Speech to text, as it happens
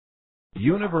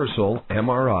Universal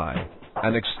MRI,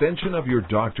 an extension of your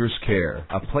doctor's care,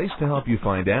 a place to help you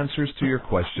find answers to your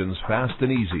questions fast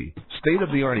and easy,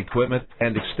 state-of-the-art equipment,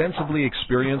 and extensively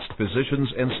experienced physicians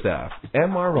and staff.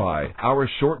 MRI, our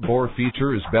short bore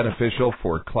feature, is beneficial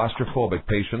for claustrophobic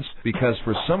patients because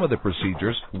for some of the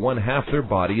procedures, one half their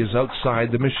body is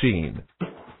outside the machine.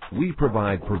 We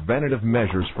provide preventative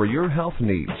measures for your health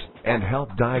needs and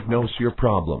help diagnose your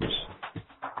problems.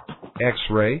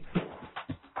 X-ray,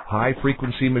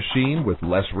 high-frequency machine with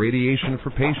less radiation for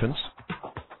patients,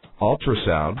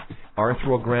 ultrasound,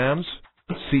 arthrograms,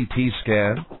 CT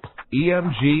scan,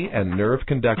 EMG and nerve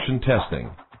conduction testing,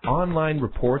 online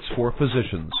reports for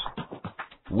physicians.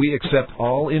 We accept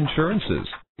all insurances.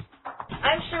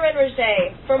 I'm Sharon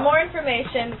Roget. For more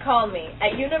information, call me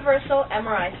at Universal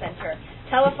MRI Center.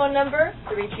 Telephone number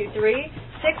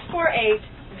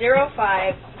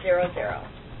 323-648-0500.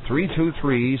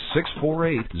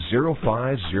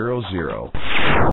 323-648-0500.